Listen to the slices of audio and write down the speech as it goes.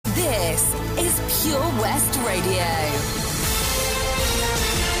This is Pure West Radio.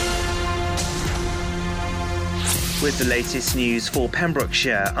 With the latest news for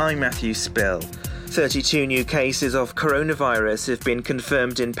Pembrokeshire, I'm Matthew Spill. 32 new cases of coronavirus have been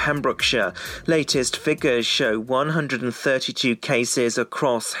confirmed in Pembrokeshire. Latest figures show 132 cases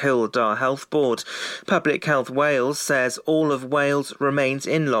across Hildar Health Board. Public Health Wales says all of Wales remains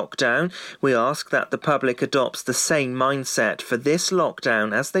in lockdown. We ask that the public adopts the same mindset for this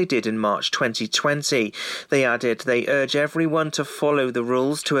lockdown as they did in March 2020. They added they urge everyone to follow the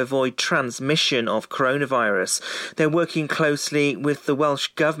rules to avoid transmission of coronavirus. They're working closely with the Welsh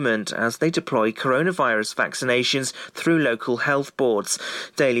Government as they deploy coronavirus vaccinations through local health boards.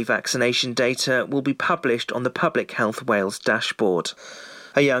 Daily vaccination data will be published on the Public Health Wales dashboard.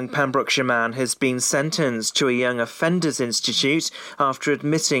 A young Pembrokeshire man has been sentenced to a Young Offenders Institute after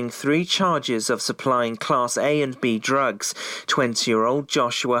admitting 3 charges of supplying Class A and B drugs. 20-year-old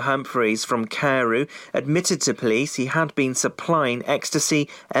Joshua Humphreys from Carew admitted to police he had been supplying ecstasy,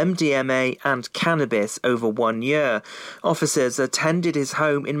 MDMA and cannabis over 1 year. Officers attended his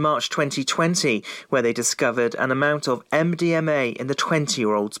home in March 2020, where they discovered an amount of MDMA in the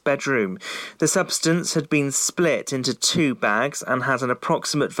 20-year-old's bedroom. The substance had been split into 2 bags and had an approximate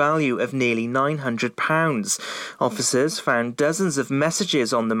value of nearly £900. Officers found dozens of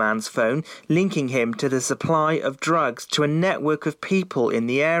messages on the man's phone linking him to the supply of drugs to a network of people in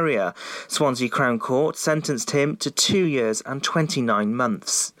the area. Swansea Crown Court sentenced him to 2 years and 29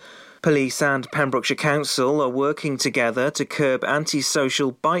 months. Police and Pembrokeshire Council are working together to curb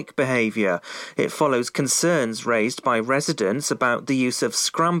antisocial bike behaviour. It follows concerns raised by residents about the use of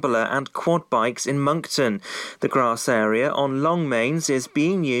scrambler and quad bikes in Moncton. The grass area on Longmains is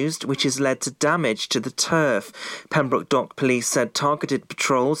being used, which has led to damage to the turf. Pembroke Dock Police said targeted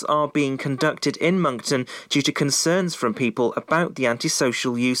patrols are being conducted in Moncton due to concerns from people about the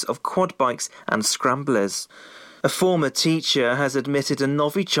antisocial use of quad bikes and scramblers. A former teacher has admitted a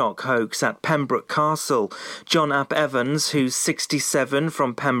Novichok hoax at Pembroke Castle. John Ap Evans, who's 67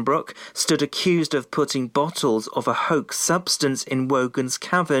 from Pembroke, stood accused of putting bottles of a hoax substance in Wogan's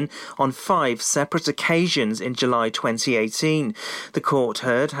Cavern on 5 separate occasions in July 2018. The court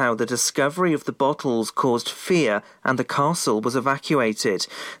heard how the discovery of the bottles caused fear and the castle was evacuated.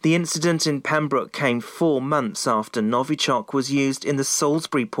 The incident in Pembroke came 4 months after Novichok was used in the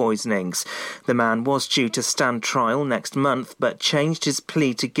Salisbury poisonings. The man was due to stand trial next month but changed his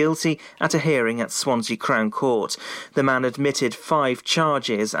plea to guilty at a hearing at Swansea Crown Court. The man admitted 5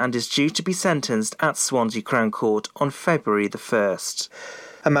 charges and is due to be sentenced at Swansea Crown Court on February the 1st.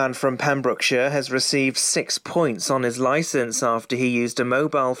 A man from Pembrokeshire has received 6 points on his licence after he used a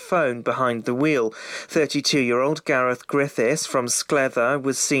mobile phone behind the wheel. 32-year-old Gareth Griffiths from Sclether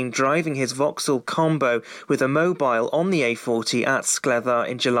was seen driving his Vauxhall Combo with a mobile on the A40 at Sclether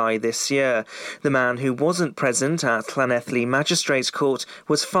in July this year. The man, who wasn't present at Llanelli Magistrates Court,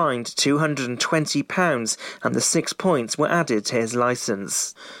 was fined £220 and the 6 points were added to his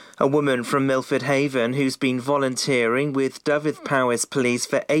licence. A woman from Milford Haven who's been volunteering with Dyfed-Powys Police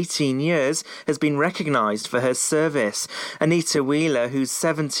for 18 years has been recognised for her service. Anita Wheeler, who's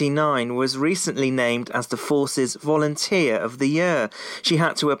 79, was recently named as the Force's Volunteer of the Year. She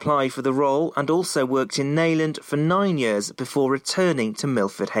had to apply for the role and also worked in Neyland for 9 years before returning to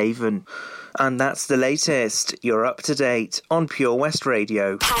Milford Haven. And that's the latest. You're up to date on Pure West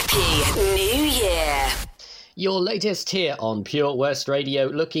Radio. Happy New Year. Your latest here on Pure West Radio,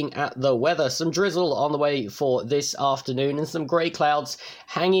 looking at the weather. Some drizzle on the way for this afternoon and some grey clouds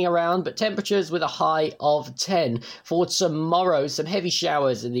hanging around, but temperatures with a high of 10. For tomorrow, some heavy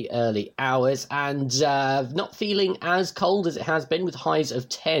showers in the early hours and not feeling as cold as it has been, with highs of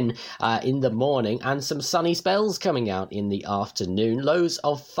 10 in the morning and some sunny spells coming out in the afternoon. Lows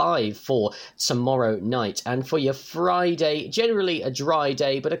of 5 for tomorrow night. And for your Friday, generally a dry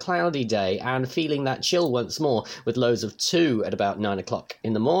day but a cloudy day and feeling that chill once more, with lows of 2 at about 9 o'clock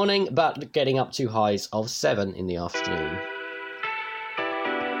in the morning, but getting up to highs of 7 in the afternoon.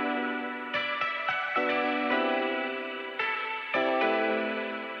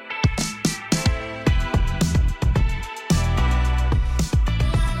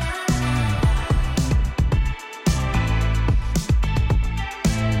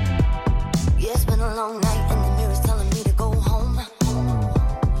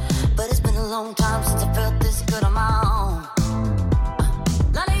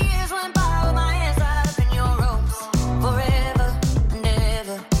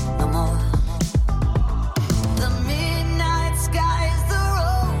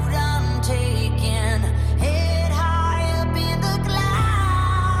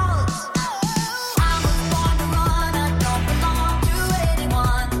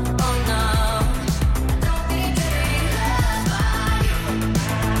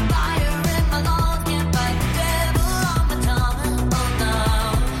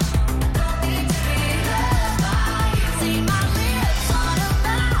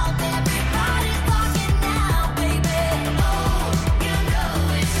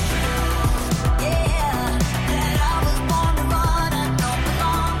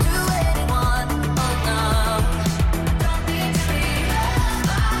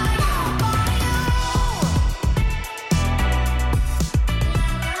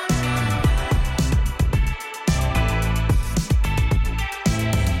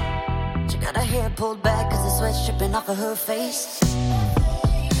 of her face.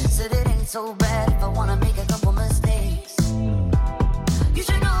 Said it ain't so bad if I wanna make a couple mistakes. You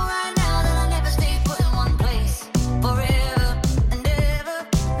should know right now that I never stay put in one place forever and ever,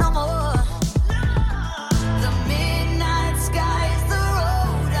 no more. The midnight sky is the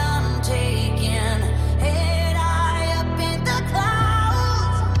road I'm taking, head high up in the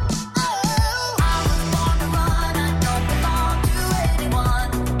clouds. Oh, I was born to run, I don't belong to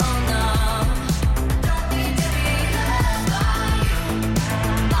anyone. Oh no, don't need to be loved by you.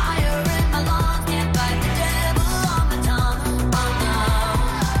 Fire in my lungs, can't fight the devil on my tongue. Oh no,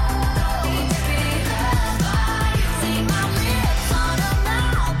 don't need to be loved by you. See my lips on a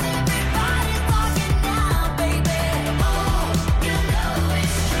mouth, everybody's talking now, baby. Oh, you know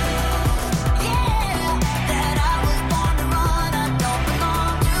it's true, yeah, that I was born to run, I don't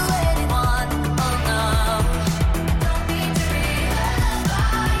belong to anyone. Oh no, don't need to be loved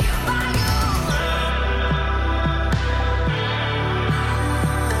by you, by you.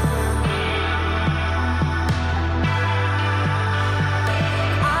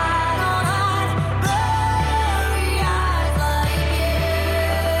 I don't hide blurry eyes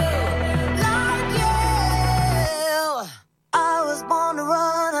like you. I was born to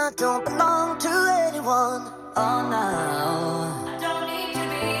run, I don't belong to anyone. Oh no, I don't need to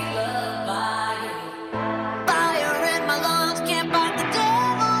be loved by you. Fire in my lungs, can't fight the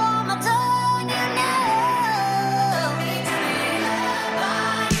devil on my tongue. You know, don't need to be loved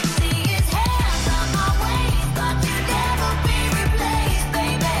by you. See his hands on my waist, but you never be replaced,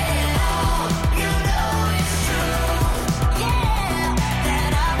 baby. Oh, you know it's true, yeah,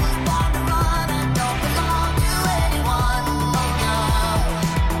 that I was born to run, I don't belong to anyone. Oh no,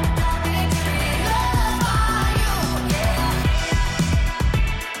 don't need to be loved by you, yeah.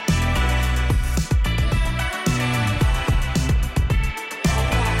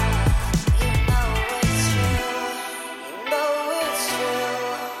 You know it's true, you know it's true.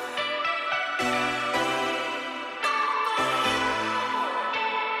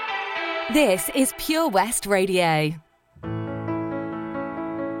 This is Pure West Radio.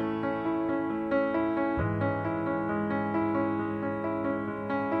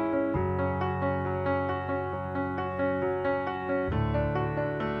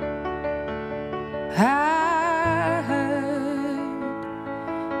 I heard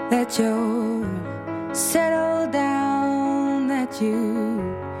that you're settled down, that you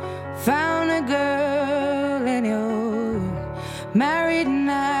found a girl and you're married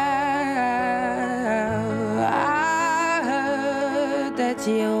now. I heard that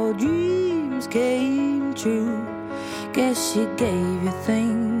your dreams came true. Guess she gave you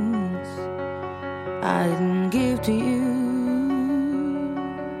things I didn't give to you.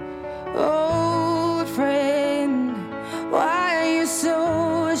 Old friend, why are you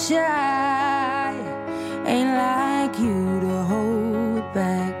so shy? Ain't like you to hold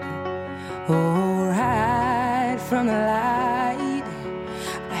back or hide from the light.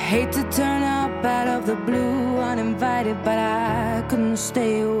 I hate to turn up out of the blue uninvited, but I couldn't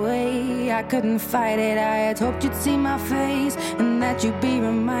stay away, I couldn't fight it. I had hoped you'd see my face and that you'd be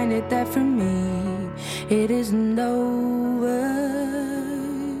reminded that for me it isn't over.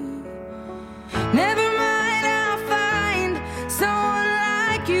 Never mind, I'll find someone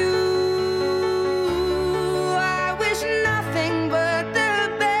like you. I wish nothing but the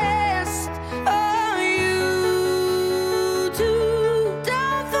best of you too.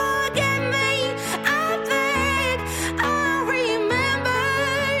 Don't forget me, I beg. I remember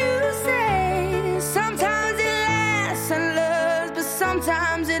you say sometimes it lasts and loves, but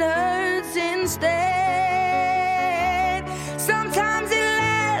sometimes it hurts instead. Sometimes it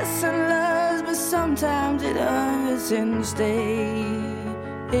lasts and loves, but sometimes it hurts instead.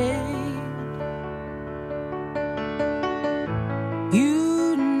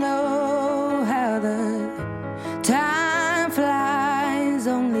 You know how the time flies.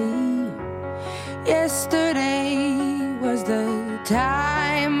 Only yesterday was the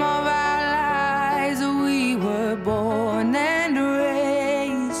time of our lives. We were born and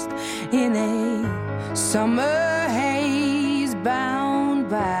raised in a summer haze, bound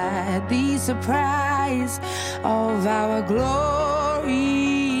by the surprise of our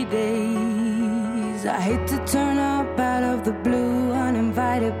glory days. I hate to turn up out of the blue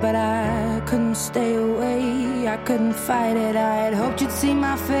uninvited, but I couldn't stay away, I couldn't fight it. I had hoped you'd see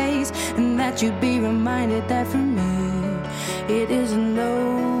my face and that you'd be reminded that for me it isn't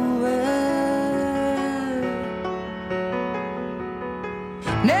over.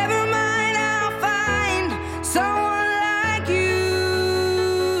 Never mind, I'll find someone like you.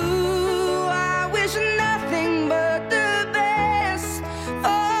 I wish nothing but the best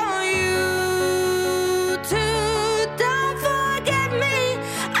for you too.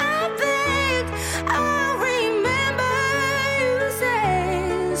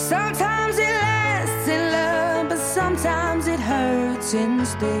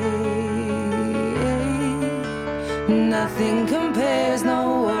 stay. Nothing compares,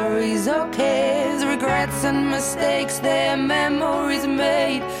 no worries or cares, regrets and mistakes, their memories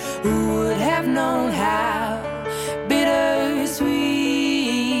made. Who would have known how bittersweet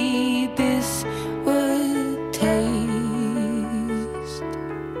this would taste?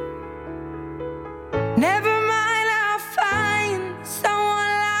 Never mind, I'll find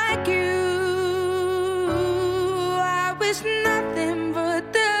someone like you. I wish nothing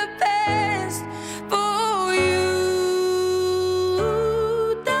but the best for you.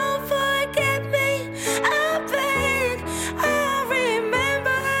 Don't forget me, I beg. I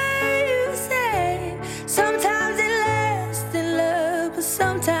remember you said sometimes it lasts in love, but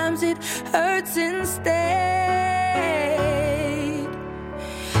sometimes it hurts instead.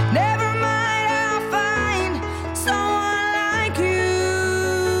 Never mind, I'll find someone like you.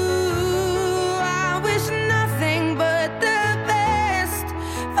 I wish nothing but the best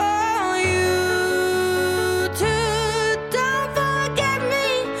for you too. Don't forget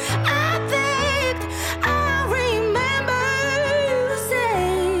me, I begged. I remember you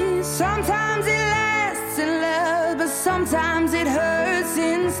say sometimes it lasts in love, but sometimes it hurts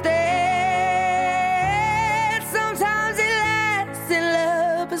instead. Sometimes it lasts in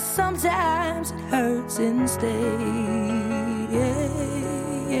love, but sometimes it hurts instead.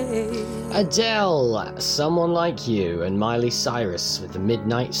 Adele, Someone Like You, and Miley Cyrus with The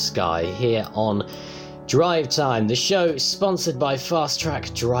Midnight Sky here on Drive Time, the show sponsored by Fast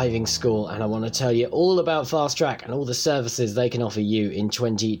Track Driving School, and I want to tell you all about Fast Track and all the services they can offer you in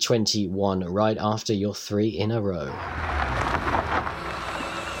 2021 right after your 3 in a row.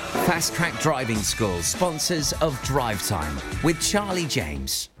 Fast Track Driving School, sponsors of Drive Time, with Charlie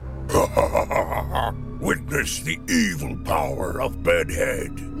James. Witness the evil power of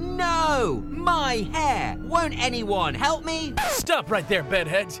Bedhead. No! My hair! Won't anyone help me? Stop right there,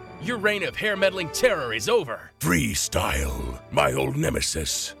 bedheads. Your reign of hair-meddling terror is over. Freestyle, my old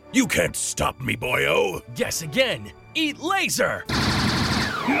nemesis. You can't stop me, boyo. Guess again. Eat laser.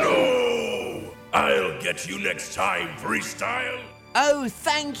 No! I'll get you next time, Freestyle. Oh,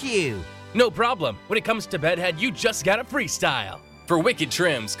 thank you! No problem. When it comes to bedhead, you just gotta freestyle. For wicked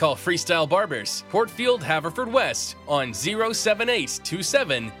trims, call Freestyle Barbers, Portfield, Haverfordwest, on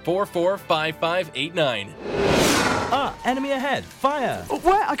 07827445589. Ah, enemy ahead. Fire. Oh,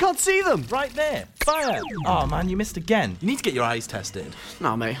 where? I can't see them. Right there. Fire. Oh, man, you missed again. You need to get your eyes tested.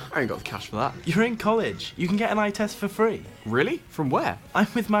 Nah, mate, I ain't got the cash for that. You're in college. You can get an eye test for free. Really? From where? I'm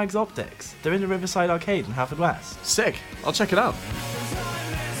with Mags Optics. They're in the Riverside Arcade in Haverfordwest. Sick. I'll check it out.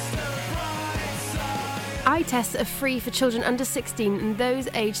 Eye tests are free for children under 16 and those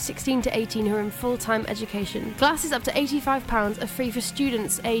aged 16 to 18 who are in full-time education. Glasses up to £85 are free for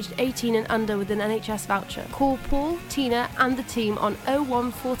students aged 18 and under with an NHS voucher. Call Paul, Tina and the team on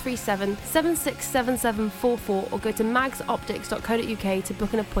 01437 767744 or go to magsoptics.co.uk to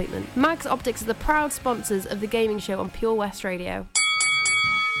book an appointment. Mags Optics are the proud sponsors of the gaming show on Pure West Radio.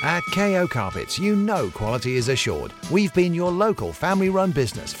 At KO Carpets, you know quality is assured. We've been your local family-run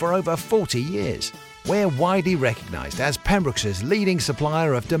business for over 40 years. We're widely recognised as Pembroke's leading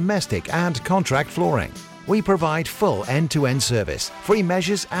supplier of domestic and contract flooring. We provide full end-to-end service, free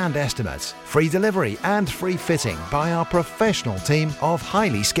measures and estimates, free delivery and free fitting by our professional team of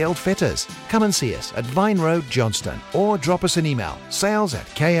highly skilled fitters. Come and see us at Vine Road, Johnston, or drop us an email,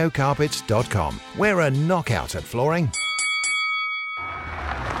 sales@kocarpets.com. We're a knockout at flooring.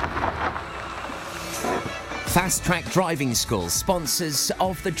 Fast Track Driving School, sponsors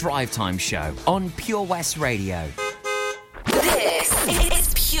of the Drive Time show on Pure West Radio. This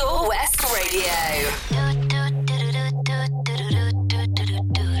is Pure West Radio.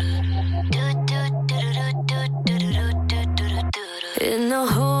 In a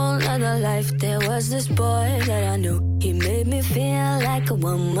whole other life, there was this boy that I knew. He made me feel like a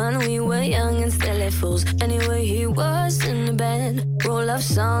woman. We were young and silly fools. Anyway, he was in the band. Roll of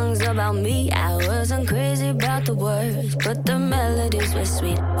songs about me. I wasn't crazy about the words, but the melodies were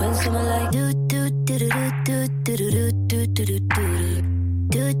sweet. When someone like do do do do do do do do do do do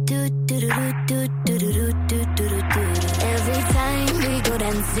do do do do do. Every time we go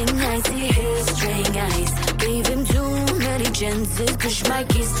dancing, I see his string eyes. Gave him too many chances, push my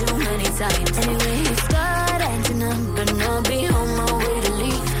keys too many times. Anyway, he started acting up, but I'll be on my way to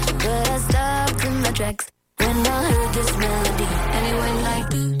leave. But I stopped in my tracks when I heard this melody. And it went like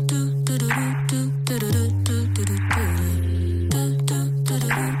do do do do do do do do do do do.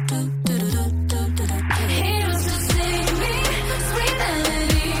 He used to sing me sweet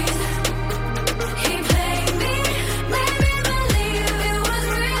melodies. He played me, made me believe it was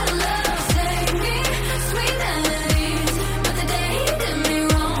real love. Sang me sweet melodies, but the day he did me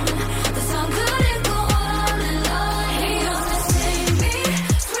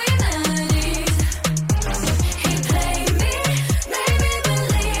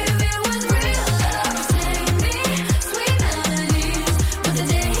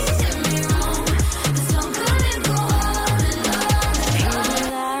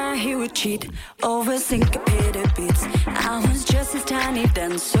cheat over syncopated beats. I was just his tiny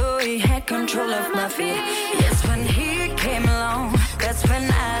dance, so he had control of my feet. Yes, when he came along, that's when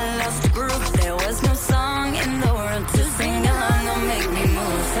I lost the groove. There was no song in the world to sing along or make me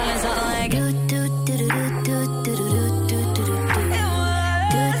move. So it's all like do do do do do do do do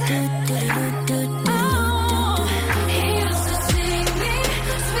do do do. He used to sing me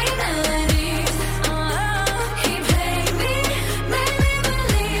sweet melodies. He played me, made me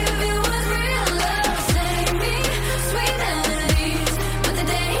believe it was real love. Sang me sweet melodies, but the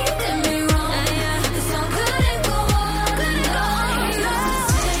day he did me wrong, the song couldn't go on and on. He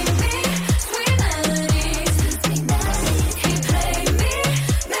used to sing me sweet melodies. He played me,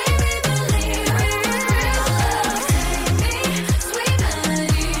 made me believe it was real love. Sang me sweet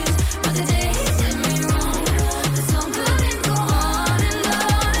melodies, but the day he did me wrong, the song couldn't go on and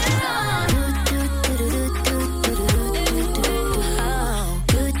on and on and on.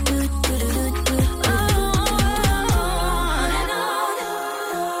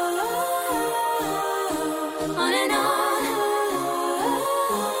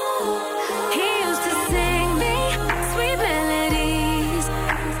 He used to sing me sweet melodies.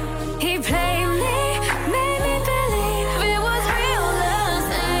 He played me, made me believe it was real love.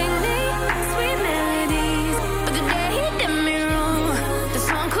 Sang me sweet melodies, but the day he did me wrong, the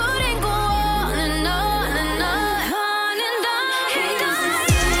song couldn't go on and on and on and on. He used to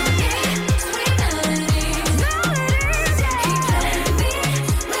sing me sweet melodies. He played me,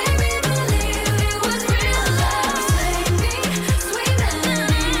 made me believe it was real love. Sang me sweet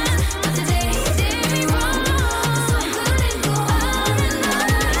melodies, but the day he did me wrong, the song couldn't go on and on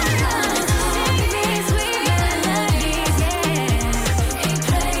and on. Sing me sweet melodies, yeah. He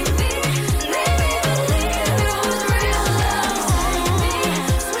played me, made me believe it was real love. Sang me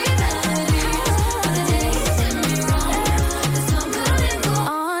sweet melodies, but the day he did me wrong, the song couldn't go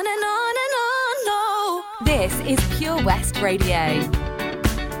on and on and on. No. This is Pure West Radio.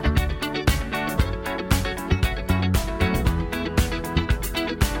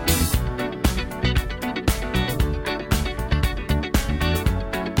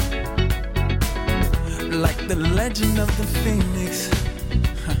 Like the legend of the phoenix,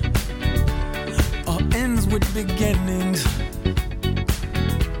 all ends with beginnings.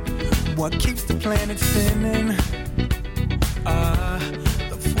 What keeps the planet spinning?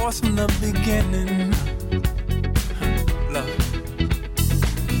 The force from the beginning. Love.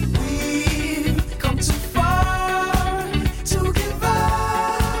 We've come too far to give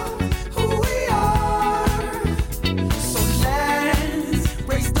up who we are. So let's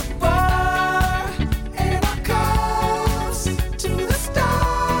raise the bar and our cups to the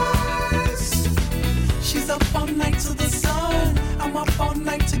stars. She's up all night to the sun. I'm up all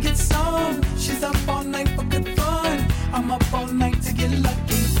night to get some. She's up all night for good fun. I'm up all night to get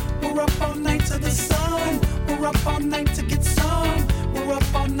lucky. We're up all night to the sun. We're up all night to get some. We're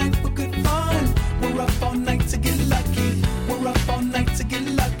up all night for good fun. We're up all night to get lucky. We're up all night to get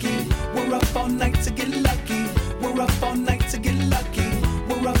lucky. We're up all night to get lucky. We're up all night to get lucky.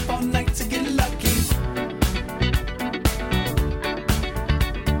 We're up all night to get lucky.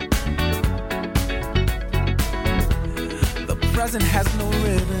 The present has no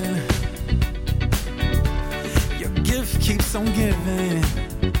ribbon. Your gift keeps on giving.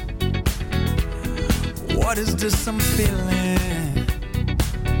 What is this I'm feeling?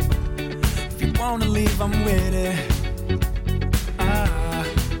 If you wanna leave, I'm with it.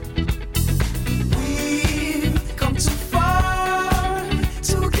 We've come too far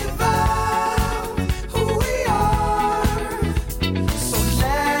to give up who we are. So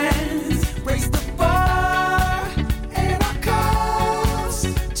let's raise the bar and our cups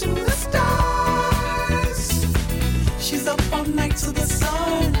to the stars. She's up all night to the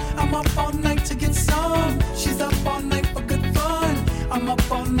sun. I'm up all night to get some. She's up all night for good fun. I'm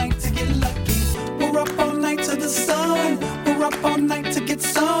up all night to get lucky. We're up all night to the sun. We're up all night to get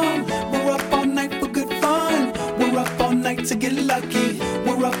some. We're up all night for good fun. We're up all night to get lucky.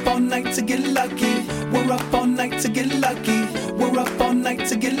 We're up all night to get lucky. We're up all night to get lucky. We're up all night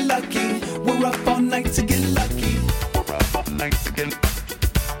to get lucky. We're up all night to get lucky. We're up all night to get.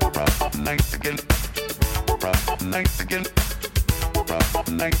 We're up all night to get. We're up all night to get. We're up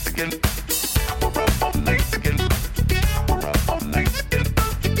all night to get. We're up all night to get. We're up all night to get.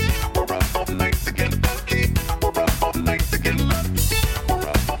 We're up all night to get lucky. We're up all night to get lucky. We're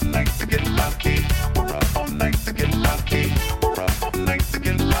up all night to get lucky. We're up all night to get lucky. We're up all night to get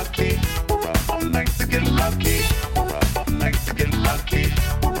lucky. We're up all night to get lucky. We're up all night to get lucky.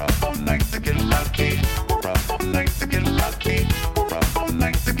 We're up all night to get lucky. We're up all night to get lucky. We're up all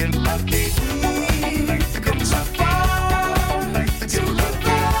night to get lucky. We're up all night to get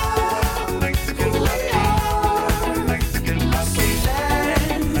lucky.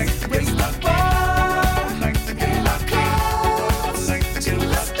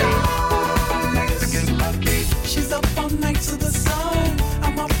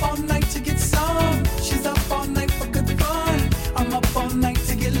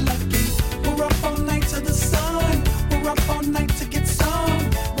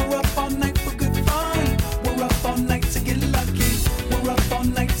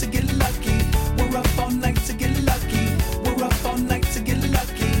 night to get lucky. We're up all night to get lucky. We're up all night to get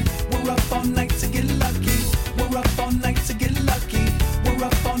lucky. We're up all night to get lucky. We're up all night to get lucky. We're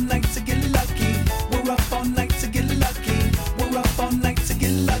up all night to get lucky. We're up all night to get lucky. We're up all night to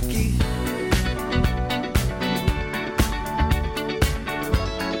get lucky.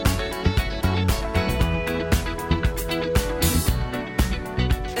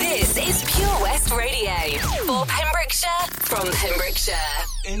 This is Pure West Radio for Pembrokeshire from Pembrokeshire.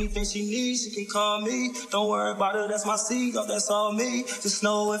 Anything she needs, she can call me. Don't worry about it, that's my seed, oh, that's all me. Just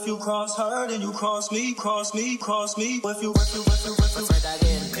know if you cross her, then you cross me, cross me, cross me. If you.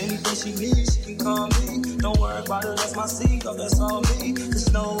 Anything she needs, she can call me. Don't worry about it, that's my seed, oh, that's all me.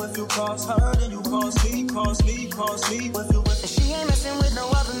 Just know if you cross her, then you cross me, cross me, cross me. If you. And she ain't messing with no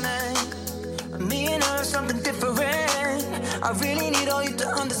other man. Me and her, something different. I really need all you to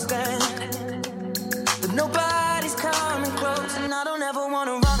understand. But nobody's coming close, and I don't ever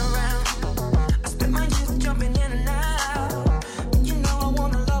wanna run around. I spent my youth jumping in and out, but you know I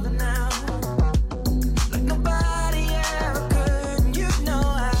wanna love her now, like nobody ever could. You know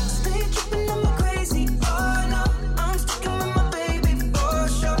I stay tripping on my crazy. Oh no, I'm sticking with my baby for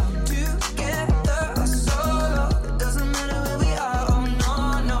sure. Together or solo, it doesn't matter where we are. Oh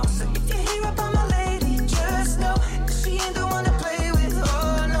no, no. So if you hear about my lady, just know that she ain't the one to play with.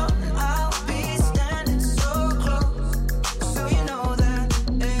 Oh no, and I'll be standing so close, so you know that.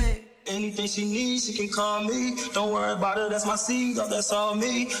 Hey. Anything she needs, she can call me. Don't worry about it, that's my seed, oh, that's all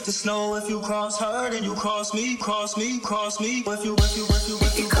me. Just know if you cross her, then you cross me, cross me, cross me. If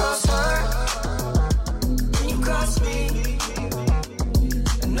you cross her, then you cross me.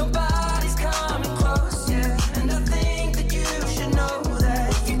 And nobody's coming close, yeah. And I think that you should know that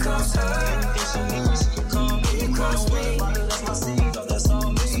if you cross her, anything she needs, she can call me. you cross Don't worry me. about it, that's my seed, oh, that's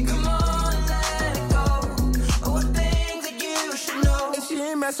all me. So come on and let it go. Oh, I think that you should know. If she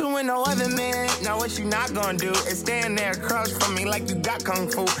ain't messing with no other man, now what you not gonna do is stand there across from me like you got kung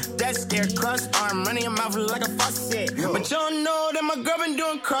fu. That scare crust arm running your mouth like a faucet. But you don't know that my girl been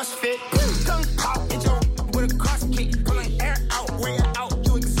doing CrossFit. Kung pop, hit your with a cross kick, pulling air out, way out,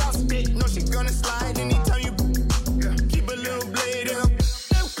 you exhausted. No, she gonna slide anytime you keep a little blade in her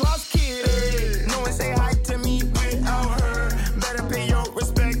claws, kid. No one say hi to me without her. Better pay your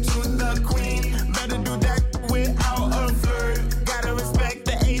respect to the queen. Better do that without a flirt. Gotta respect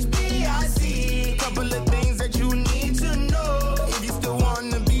the HBIC. Couple of things that you need to know if you still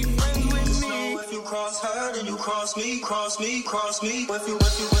wanna be friends with Just me. know if you cross her, then you cross me, cross me, cross me. If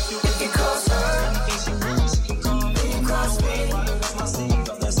you cross her, anything she needs, she can call me. you cross me. That's my seed,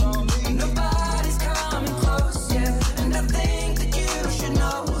 oh, that's all me. Nobody's coming close, yeah. And I think that you should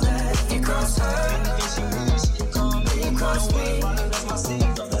know that if you cross her, Anything she needs, she can call me. you cross me. That's my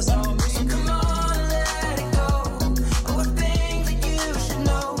seed, oh, that's all me. So come on and let it go. Oh, I think that you should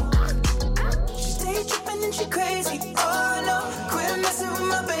know. She stay tripping and she crazy. Oh no, quit messing with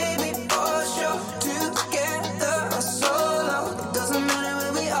my baby for sure. Together or solo, it doesn't matter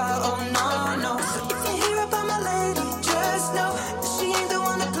where we are. Oh no, no. So if you hear about my lady, just know that she ain't the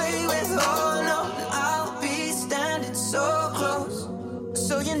one to play with. Oh no, and I'll be standing so close,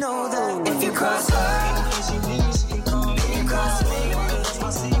 so you know that if you cross her, Anything she needs, she can call me. you cross me. That's my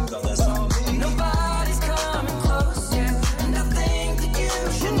seed, oh, that's all me. Nobody's coming close, yeah. And I think that you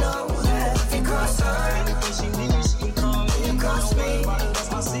should know that if you cross her, Anything she needs, she can call me. you cross me.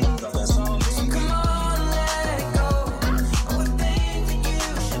 That's my seed, oh, that's all me. So come on and let it go. Oh, I think that you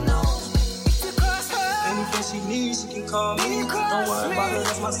should know if you cross her. Anything she needs, she can call me. You cross Don't worry about me. it,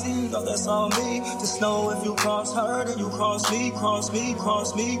 that's my seed, oh, that's all me. Just know if you cross her, then you cross me, cross me,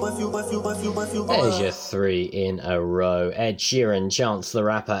 cross me. If you. There's your three in a row. Ed Sheeran, Chance the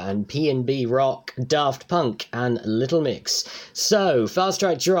Rapper, and P&B Rock, Daft Punk, and Little Mix. So, Fast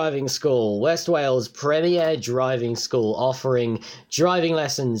Track Driving School, West Wales' premier driving school, offering driving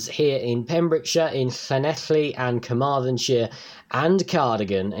lessons here in Pembrokeshire, in Llanelli and Carmarthenshire, and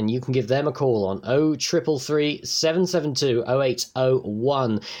Cardigan, and you can give them a call on 0333 772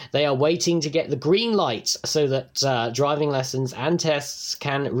 0801. They are waiting to get the green light so that driving lessons and tests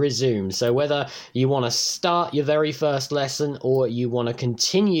can resume. So whether you want to start your very first lesson or you want to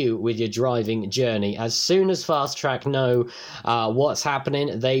continue with your driving journey, as soon as Fast Track know what's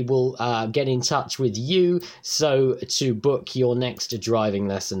happening, they will get in touch with you so to book your next driving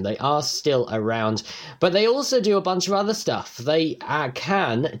lesson. They are still around, but they also do a bunch of other stuff. They they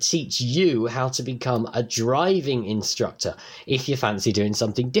can teach you how to become a driving instructor if you fancy doing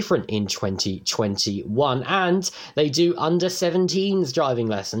something different in 2021. And they do under 17s driving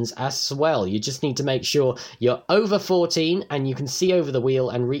lessons as well. You just need to make sure you're over 14 and you can see over the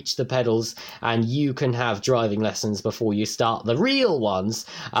wheel and reach the pedals, and you can have driving lessons before you start the real ones.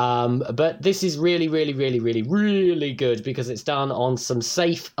 But this is really, really, really, really, really good because it's done on some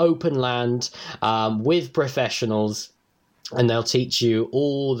safe open land with professionals, and they'll teach you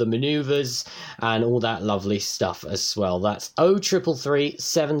all the maneuvers and all that lovely stuff as well. That's 0333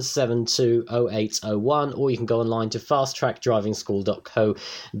 772 0801, or you can go online to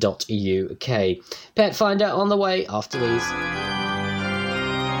fasttrackdrivingschool.co.uk. Pet Finder on the way after these.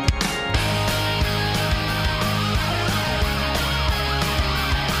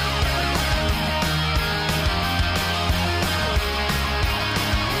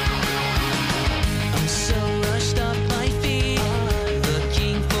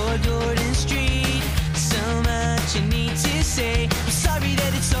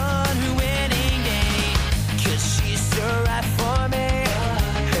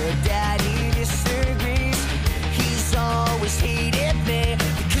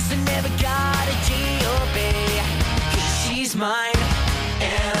 Mine,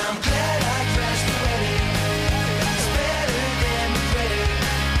 and I'm glad I crashed the wedding. It's better than regretting.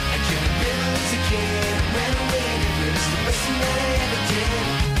 I could have been as a kid, ran away and it was the best thing that I ever did.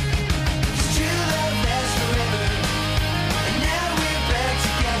 'Cause true love lasts forever, and now we're back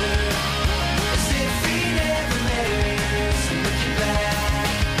together, as if we never met her. So looking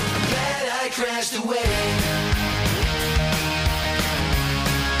back, I'm glad I crashed the wedding.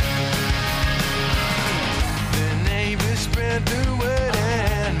 Spread the word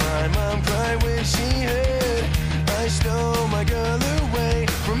and my mom cried when she heard I stole my girl away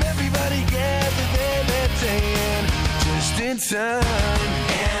from everybody gathered there that day, and just in time.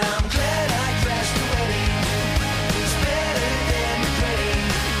 And I'm glad I crashed the wedding. It's better than regretting.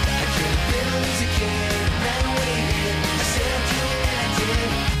 I could have been as a kid, ran away here. I said I'd do it and I did.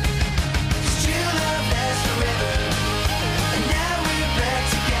 'Cause true love lasts forever, and now we're back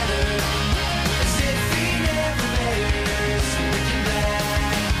together, as if we never met her.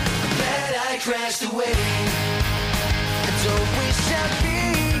 Crashed the wedding. I don't wish I'd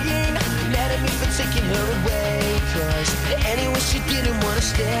been mad at me for taking her away, 'cause anyway she didn't want to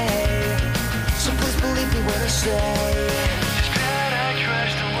stay. So please believe me when I say, just glad I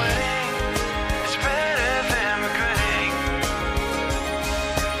crashed the wedding. It's better than regretting.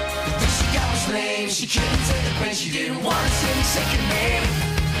 The way she got was lame. She couldn't take the pain. She didn't want to say my second name.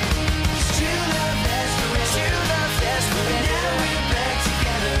 'Cause true love lasts forever. True love lasts forever. And now we're back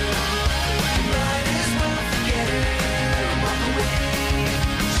together. Might as well forget her and walk away.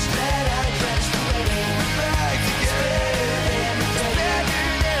 Just glad I crashed the wedding. We're back together. It's better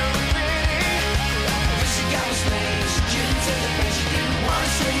than regretting. But she got was lame. She couldn't take the pain. She didn't want to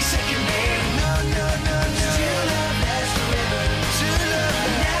say your second name. No, no, no, no. True love lasts forever. True love.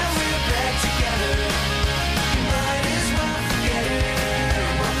 And now we're back together. Might as well forget her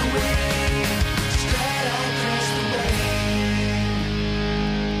and walk away. Just glad I crashed the wedding.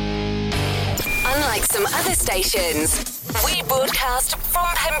 Unlike some other stations, we broadcast from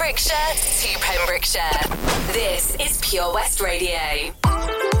Pembrokeshire to Pembrokeshire. This is Pure West Radio.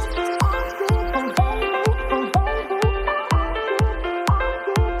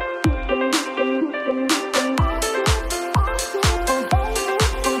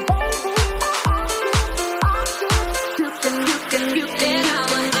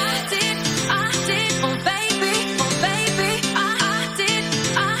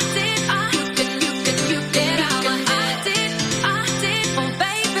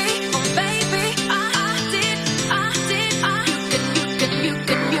 You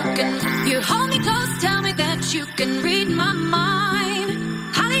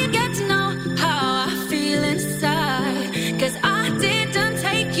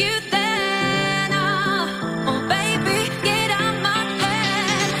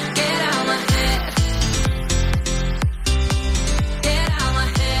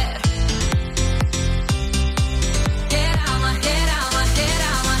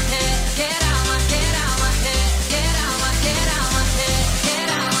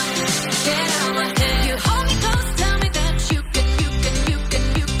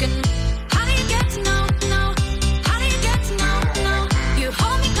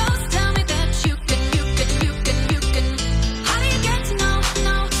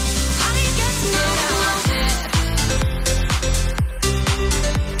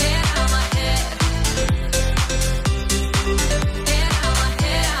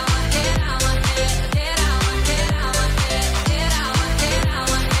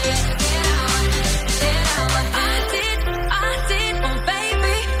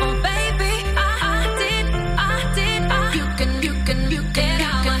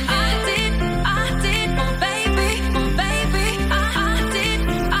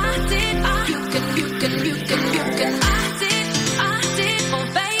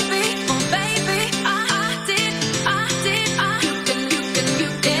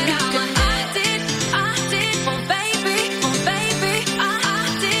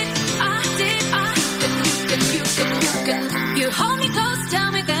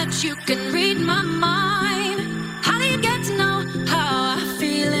that you can read my mind? How do you get to know how I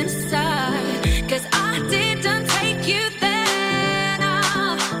feel inside? 'Cause I didn't take you there.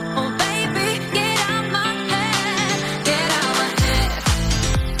 Now, oh baby, get out my head, get out my head,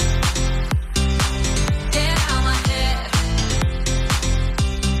 get out my head,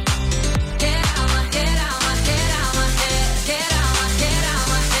 get out my, get out my, get out my head, get out my, get out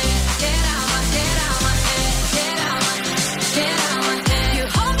my head, get out my, get out my head, get out my, get out my head. You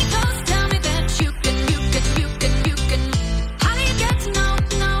hold me close, tell me that you can. How do you get to know?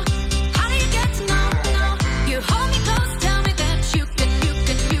 How do you get to know? You hold me close, tell me that you can.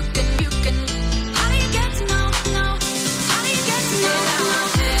 How do you get to know? How do you get to know? Get out my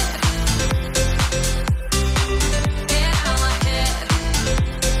head. Get out my head.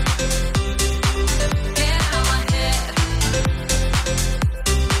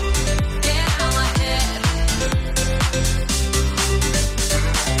 Get out my head.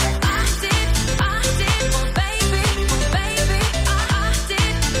 I did, oh baby, I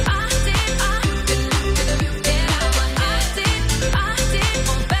did, you can get out my head. I did,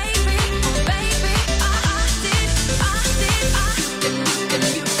 oh baby, you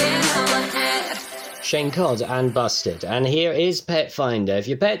can get out my head. Shane Codd and Busted. And here is Pet Finder. If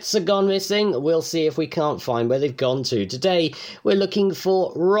your pets are gone missing, we'll see if we can't find where they've gone to. Today, we're looking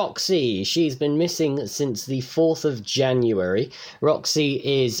for Roxy. She's been missing since the 4th of January. Roxy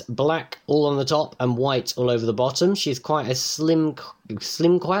is black all on the top and white all over the bottom. She's quite a slim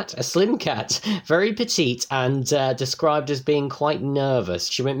cat, very petite, and described as being quite nervous.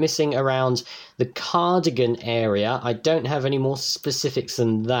 She went missing around the Cardigan area. I don't have any more specifics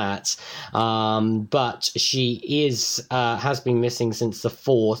than that, but she has been missing since the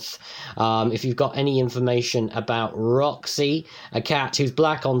 4th. If you've got any information about Roxy, a cat who's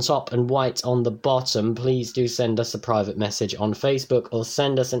black on top and white on the bottom, please do send us a private message on Facebook or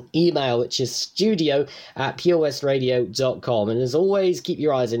send us an email, which is studio@purewestradio.com. And as always, keep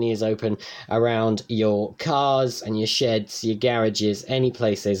your eyes and ears open around your cars and your sheds, your garages, any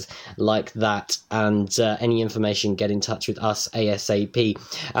places like that, and any information, get in touch with us ASAP.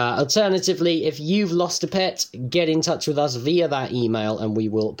 Alternatively, if you've lost a pet, get in touch with us via that email and we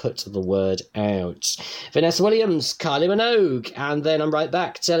will put the word out. Vanessa Williams, Kylie Minogue, and then I'm right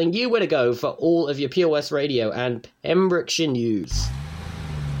back telling you where to go for all of your Pure West Radio and Pembrokeshire news.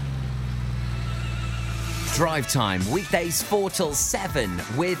 Drive Time, weekdays 4 till 7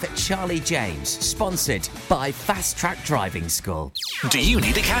 with Charlie James, sponsored by Fast Track Driving School. Do you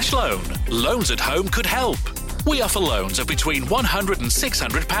need a cash loan? Loans at Home could help. We offer loans of between £100 and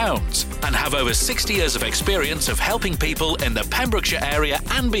 £600 and have over 60 years of experience of helping people in the Pembrokeshire area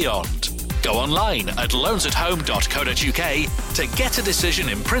and beyond. Go online at loansathome.co.uk to get a decision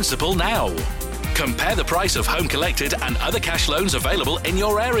in principle now. Compare the price of home collected and other cash loans available in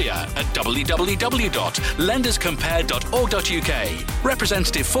your area at www.lenderscompare.org.uk.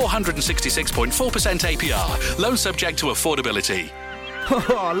 Representative 466.4% APR. Loan subject to affordability.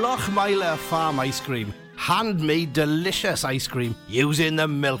 Oh, Lochmeyler Farm Ice Cream. Handmade delicious ice cream using the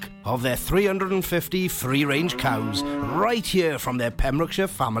milk of their 350 free-range cows right here from their Pembrokeshire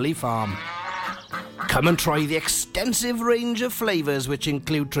family farm. Come and try the extensive range of flavours which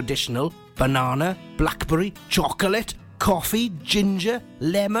include traditional banana, blackberry, chocolate, coffee, ginger,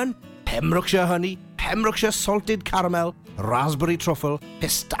 lemon, Pembrokeshire honey, Pembrokeshire salted caramel, raspberry truffle,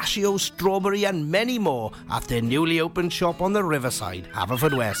 pistachio, strawberry and many more at their newly opened shop on the Riverside,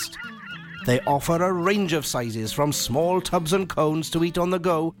 Haverfordwest. They offer a range of sizes from small tubs and cones to eat on the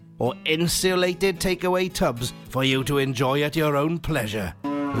go or insulated takeaway tubs for you to enjoy at your own pleasure.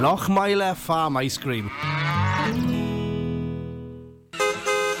 Lochmeyler Farm Ice Cream.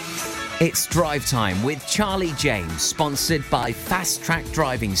 It's Drive Time with Charlie James, sponsored by Fast Track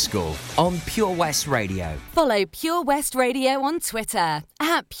Driving School on Pure West Radio. Follow Pure West Radio on Twitter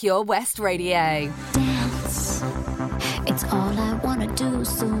 @Pure West Radio. Dance. It's all I wanna do,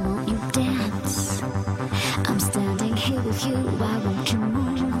 so won't you dance? I'm standing here with you, why won't you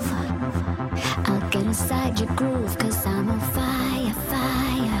move? I'll get inside your groove, 'cause I'm on fire,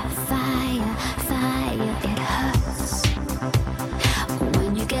 fire, fire, fire. It hurts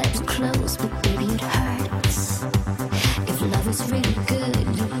when you get too close, but baby it hurts. If love is really good,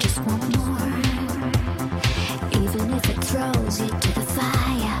 you just want more. Even if it throws you to the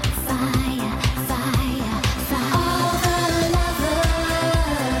fire, fire, fire, fire. All the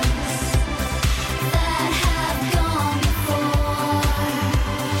lovers that have gone before,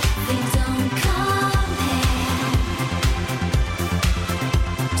 they don't compare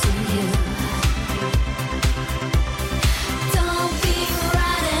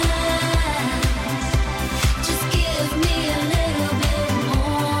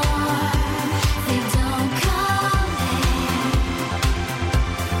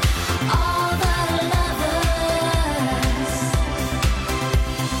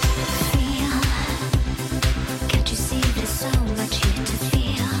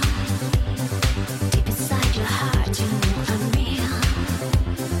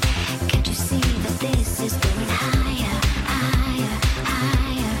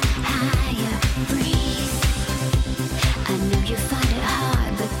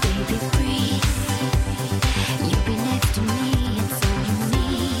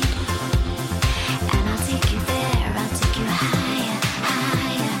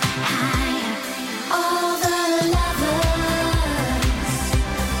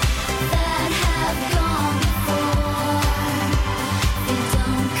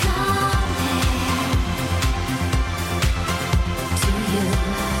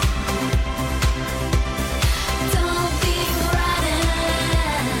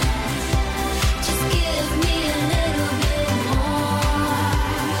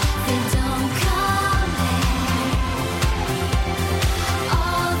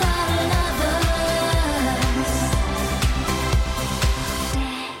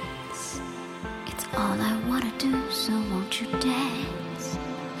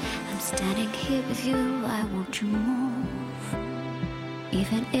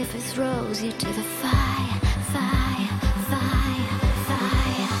even if it throws you to the fire, fire, fire,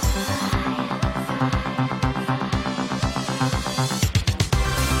 fire, fire.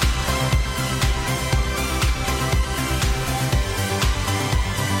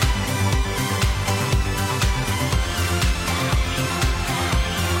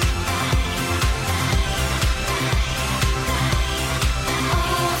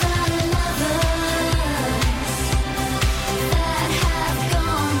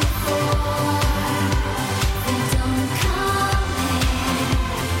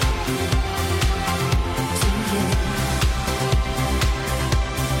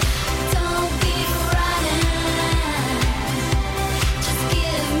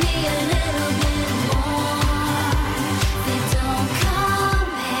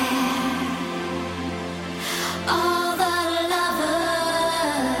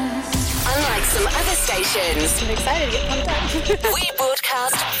 I'm excited to get pumped up. We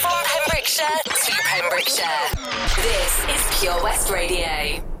broadcast from Pembrokeshire to Pembrokeshire. This is Pure West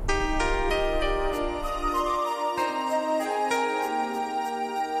Radio.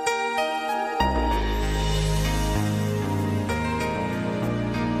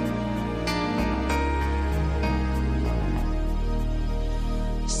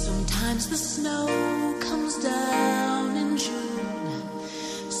 Sometimes the snow comes down in June.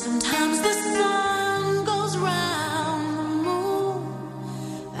 Sometimes the sun goes round the moon.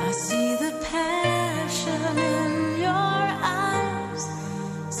 I see the passion in your eyes.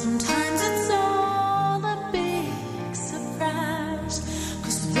 Sometimes it's all a big surprise.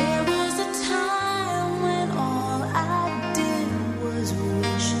 'Cause there was a time when all I did was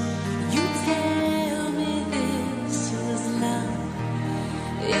wish you'd tell me this was love.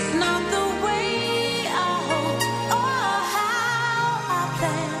 It's not the way I hoped or how I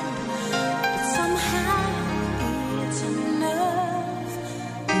planned, but somehow it's enough.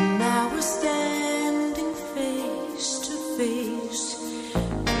 And now we're standing face to face.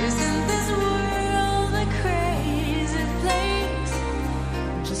 Isn't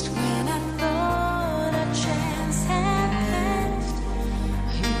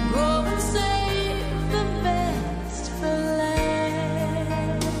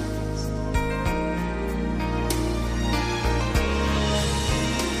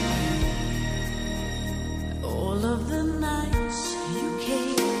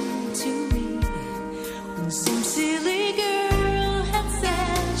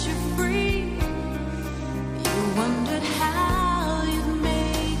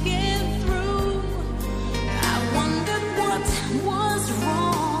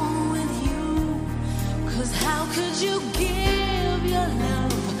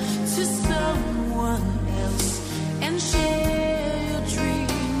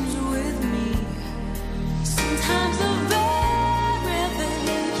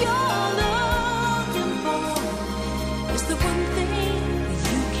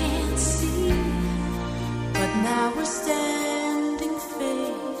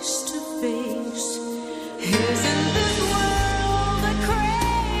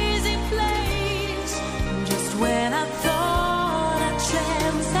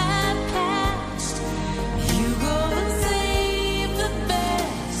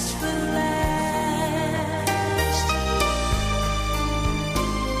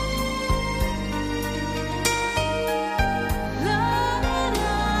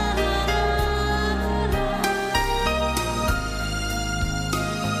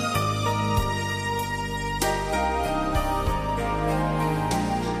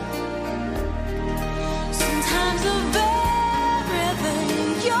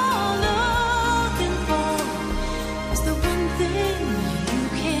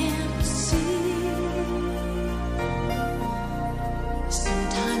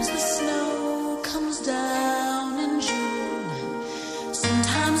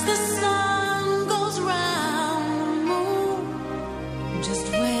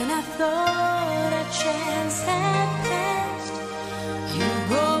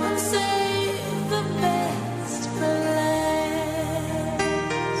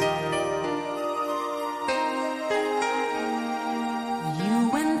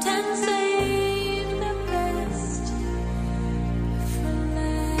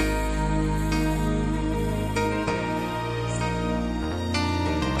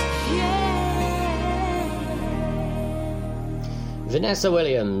Vanessa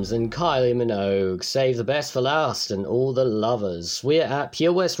Williams and Kylie Minogue, Save the Best for Last, and All the Lovers. We're at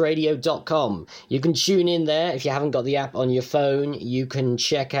purewestradio.com. You can tune in there. If you haven't got the app on your phone, you can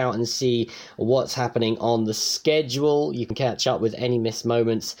check out and see what's happening on the schedule. You can catch up with any missed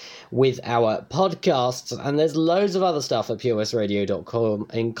moments with our podcasts, and there's loads of other stuff at purewestradio.com,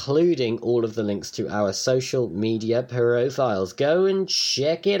 including all of the links to our social media profiles. Go and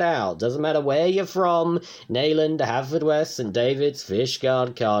check it out. Doesn't matter where you're from, Nayland, Haverfordwest, St David's,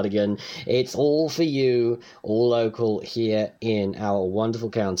 Fishguard, Cardigan. It's all for you, all local here in our wonderful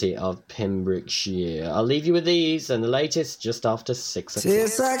county of Pembrokeshire. I'll leave you with these and the latest just after 6 o'clock.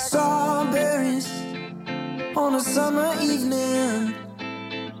 Tastes like strawberries on a summer evening,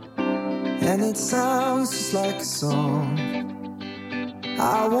 and it sounds just like a song.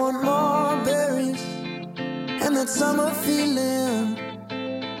 I want more berries and that summer feeling.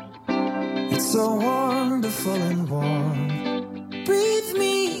 It's so wonderful and warm. Breathe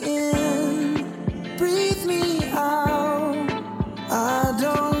me in, breathe me out. I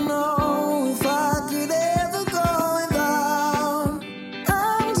don't know if I could ever go without.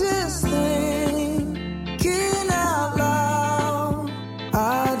 I'm just thinking out loud.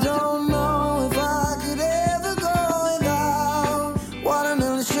 I don't know if I could ever go without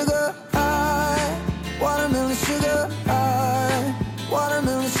watermelon sugar high, watermelon sugar high,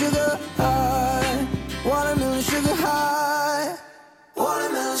 watermelon sugar high, watermelon sugar high,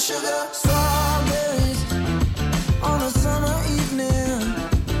 watermelon sugar. Strawberries on a summer evening.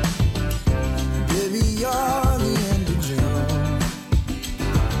 Baby, you're the end of June.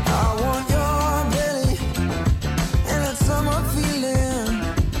 I want your belly and that summer feeling,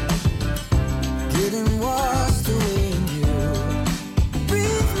 getting washed away in you.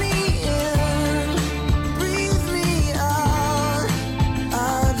 Breathe me in, breathe me out. I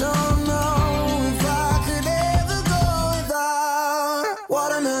don't know if I could ever go without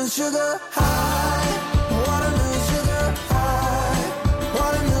watermelon sugar high, watermelon sugar high,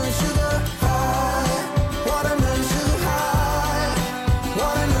 watermelon sugar high, watermelon sugar high,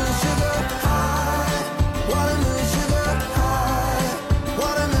 watermelon sugar high, watermelon sugar high,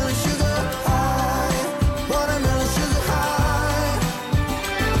 watermelon sugar high, watermelon sugar high.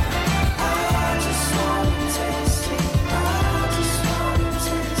 I just wanna taste it, I just wanna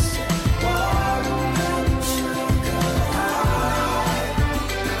taste it, watermelon sugar high.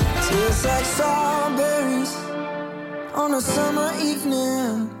 Tastes like strawberries on a summer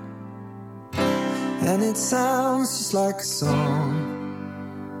evening, and it sounds just like a song.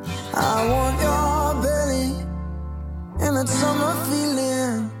 I want your belly and that summer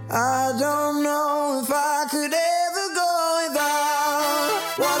feeling. I don't know if I could ever go without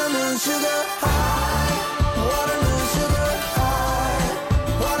watermelon sugar high, watermelon sugar high,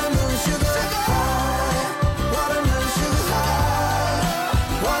 watermelon sugar high, watermelon sugar high,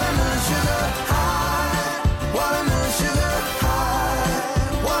 watermelon sugar high, watermelon sugar high,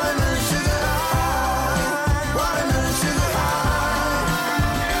 watermelon sugar high, watermelon sugar high.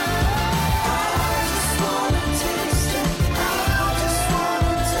 I just wanna taste it, I just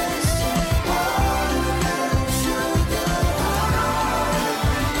wanna taste it, watermelon sugar high.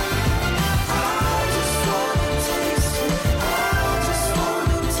 I just wanna taste it, I just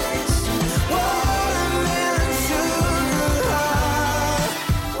wanna taste it, watermelon sugar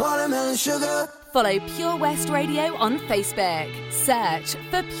high, watermelon sugar. Follow Pure West Radio on Facebook. Search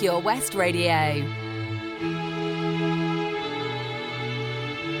for Pure West Radio.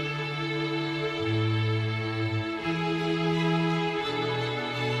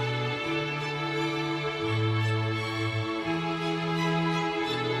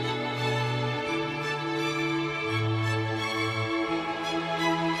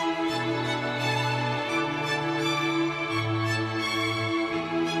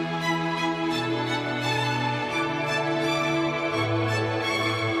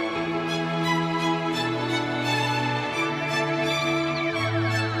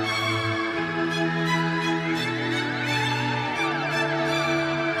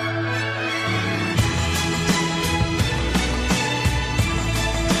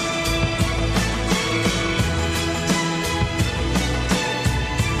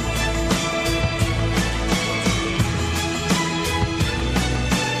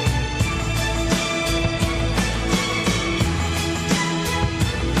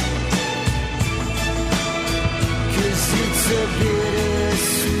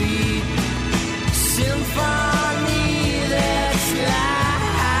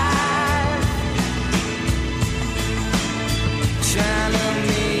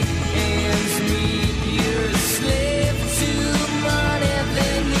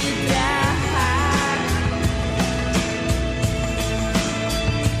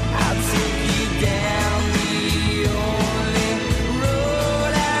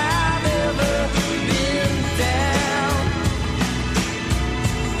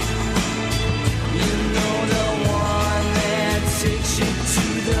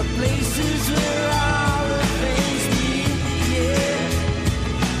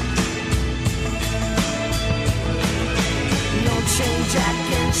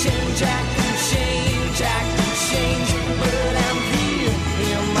 change, I can change, I can change, but I'm here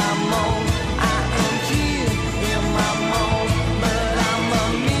in my mold. I am here in my mold, but I'm a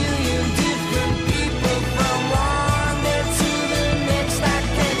million different people from one day to the next. I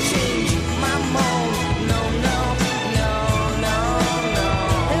can't change my mold. No, no, no, no, no.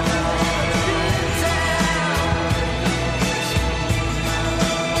 Have you ever been down?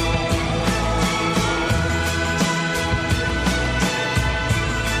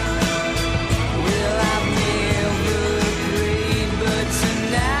 Well, I've never prayed, but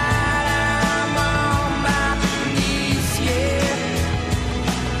tonight I'm on my knees, yeah.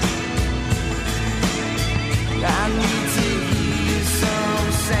 I need to hear some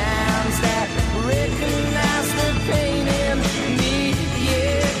sounds that recognize the pain in me,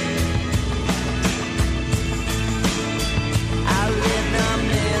 yeah. I let the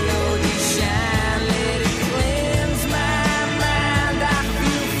melody shine, let it cleanse my mind. I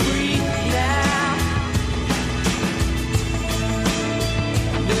feel free now.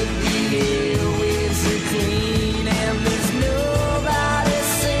 But the airwaves are clean and there's nobody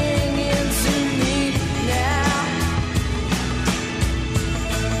singing to me now.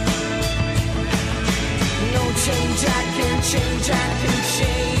 No change, I can change, I can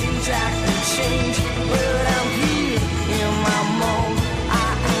change, I can change, but I'm here in my mold. I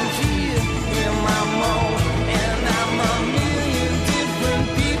am here in my mold, and I'm a million different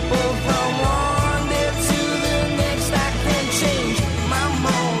people from one day to the next. I can change my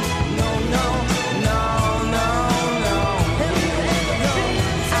mold. No, no, no, no, no. Have you ever been?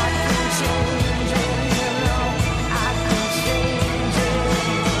 I can change it, you know. I can change it.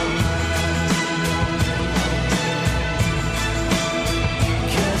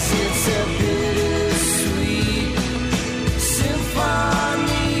 'Cause it's a bittersweet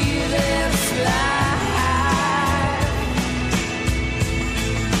symphony that's life.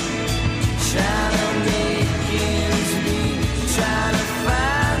 Trying to make ends meet, trying to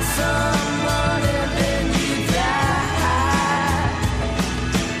find someone and then you die.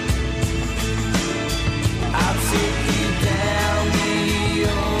 I'll take you down the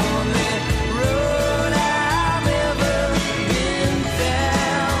only road I've ever been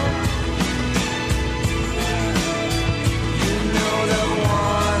down. You know, the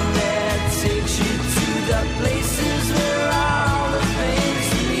one that takes you to the places where all the things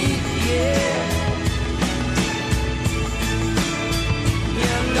meet, yeah.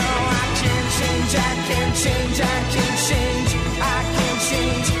 You know I can change, I can change, I can change, I can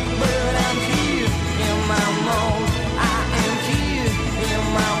change, but I'm here in my mold. I am here in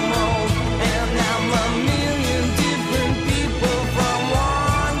my mold, and I'm a million different people from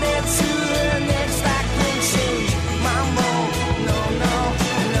one day to the next. I can change my mold. No, no,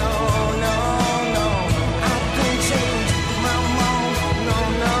 no, no, no. I can change my mold. No,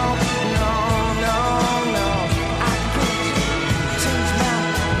 no, no, no, no. I can change my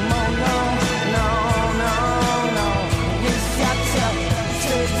mold. No, no, no, no. Yes, I tell,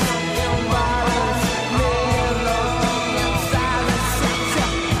 change my environment. Melody and silence. I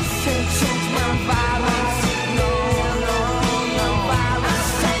tell, change my violence. Melody and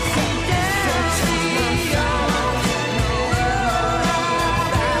violence. I tell, change my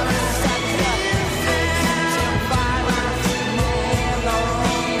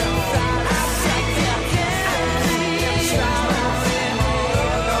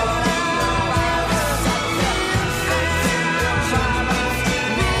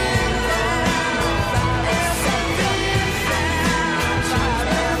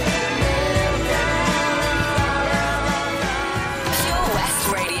Pure West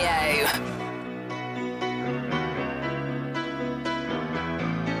Radio.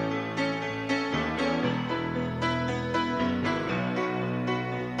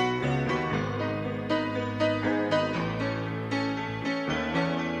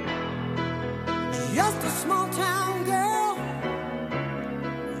 Just a small town girl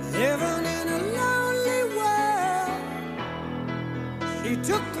living in a lonely world. She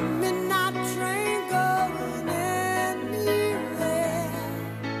took the midnight train going anywhere.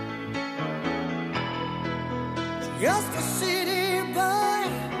 Just a city boy,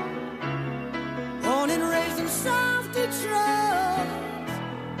 born and raised in South Detroit.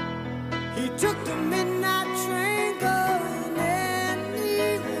 He took the midnight train going anywhere.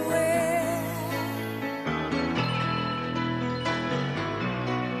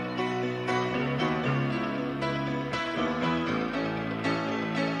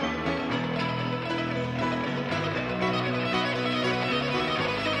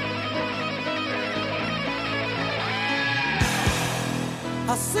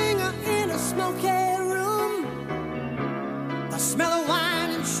 A singer in a smoky room, the smell of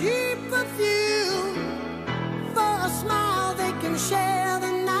wine and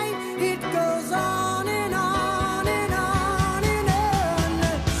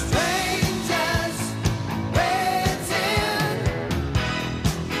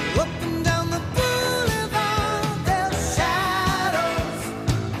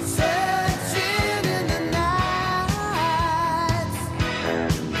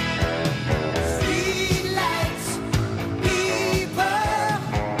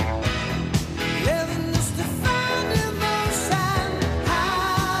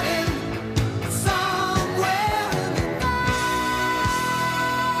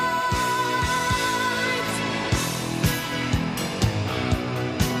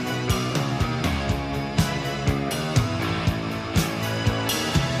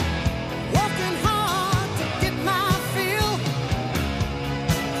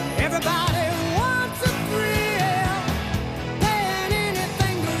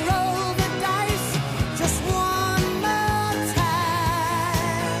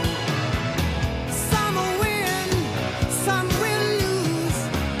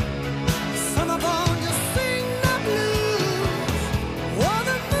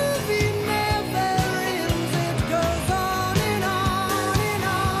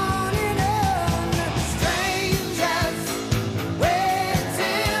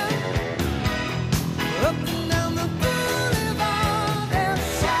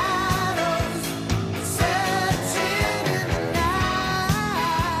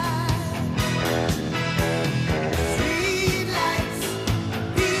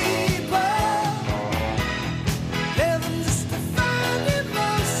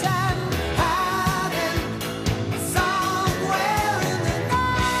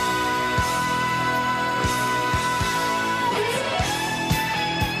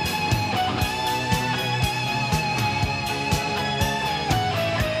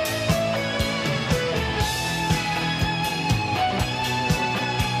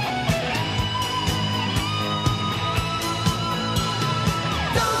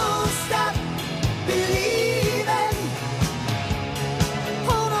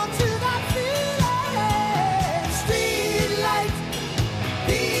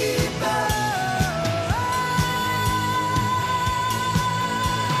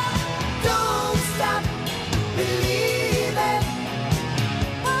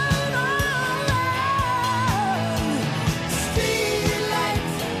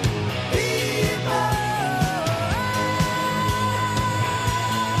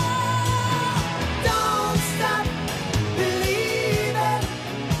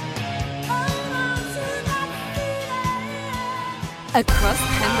across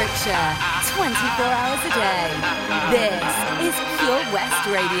Pembrokeshire, 24 hours a day. This is Pure West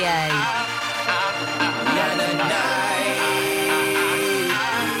Radio.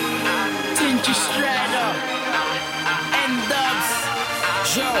 Tingy Straddle and Dubs.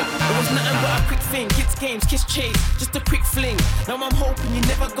 Yo, it was nothing but a quick thing. Kids games, kiss chase, just a quick fling. Now I'm hoping you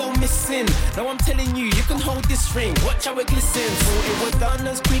never go missing. Now I'm telling you, you can hold this ring. Watch how it glistens. Thought it was done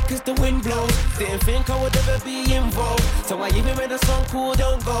as quick as the wind blows. Didn't think I would ever be involved. So I even made a song called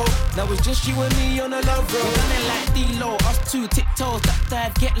Don't Go. Now it's just you and me on a love road. We done it like D-Lo, us two tiptoes, duck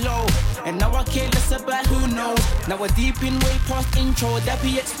dive, get low. And now I care less about who knows. Now we're deep in way past intro, that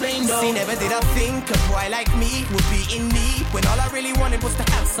be explained though. See, never did I think a boy like me would be in need when all I really wanted was to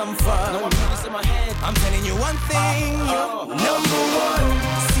have some fun. No music in my head. I'm telling you one thing, you're number one.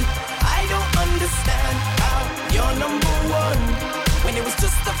 See, I don't understand how you're number one when it was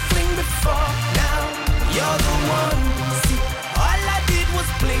just a fling before. Now you're the one. See, all I did was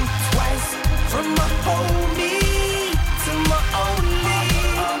blink twice from my homie to my only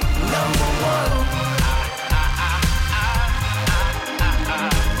number one.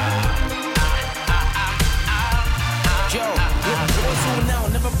 Yo, it was all now,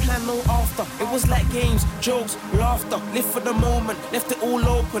 never planned no after. It was like games, jokes, laughter. Live for the moment, left it all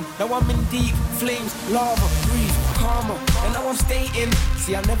open. Now I'm in deep flames, lava, breathe, karma. And now I'm staying.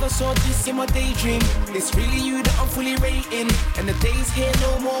 See, I never saw this in my daydream. It's really you that I'm fully rating. And the days here,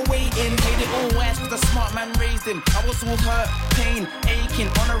 no more waiting. Played it all wise, cause the smart man raised him. I was all hurt, pain, aching.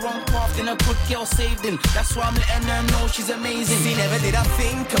 On the wrong path, then a good girl saved him. That's why I'm letting her know she's amazing. See, never did I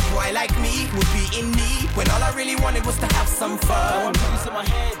think a boy like me would be in need when all I really wanted was to have some fun.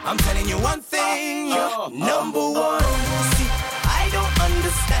 I'm telling you one thing, you're number one. See, I don't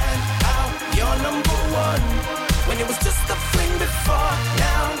understand how you're number one when it was just a fling before.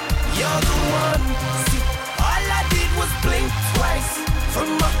 Now you're the one. See, all I did was blink twice from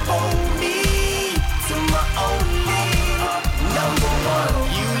my homie to my only number one.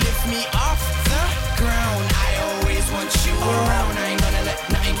 You lift me off the ground. I always want you around. I ain't gonna let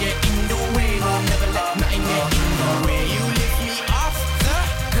nothing get in the way. Will never let nothing get in the way. You lift me off the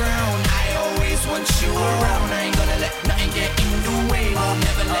ground. I always want you around. I ain't gonna let nothing get in the way. Will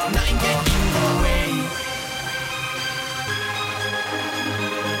never let nothing get in the way.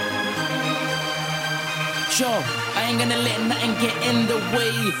 Yo, I ain't gonna let nothing get in the way.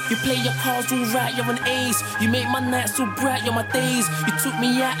 You play your cards all right, you're an ace. You make my nights so bright, you're my days. You took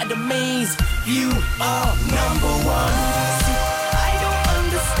me out of the maze. You are number one. See, I don't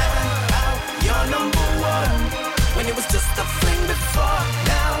understand how you're number one when it was just a fling before.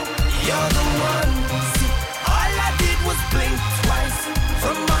 Now you're the one. See, all I did was blink twice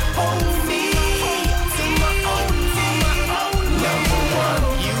from my homie to my only number one.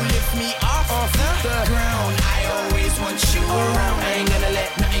 You lift me off the ground. I always want you around. I ain't gonna let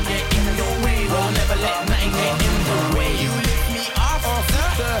nothing get in the way. Will never let nothing get in the way. You lift me off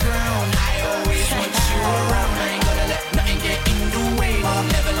the ground. I always want you around. I ain't gonna let nothing get in the way. Will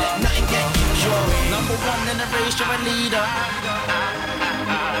never let nothing get in the way. Number one in the race, you're a leader.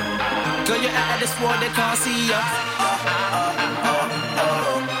 Girl, you're out of this world, they can't see ya.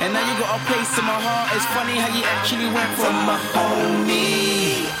 And now you got a place in my heart. It's funny how you actually went from my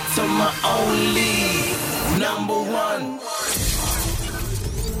homie to my only number one.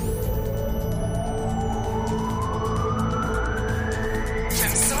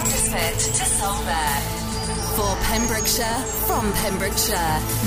 From Somerset to Salford. For Pembrokeshire, from Pembrokeshire.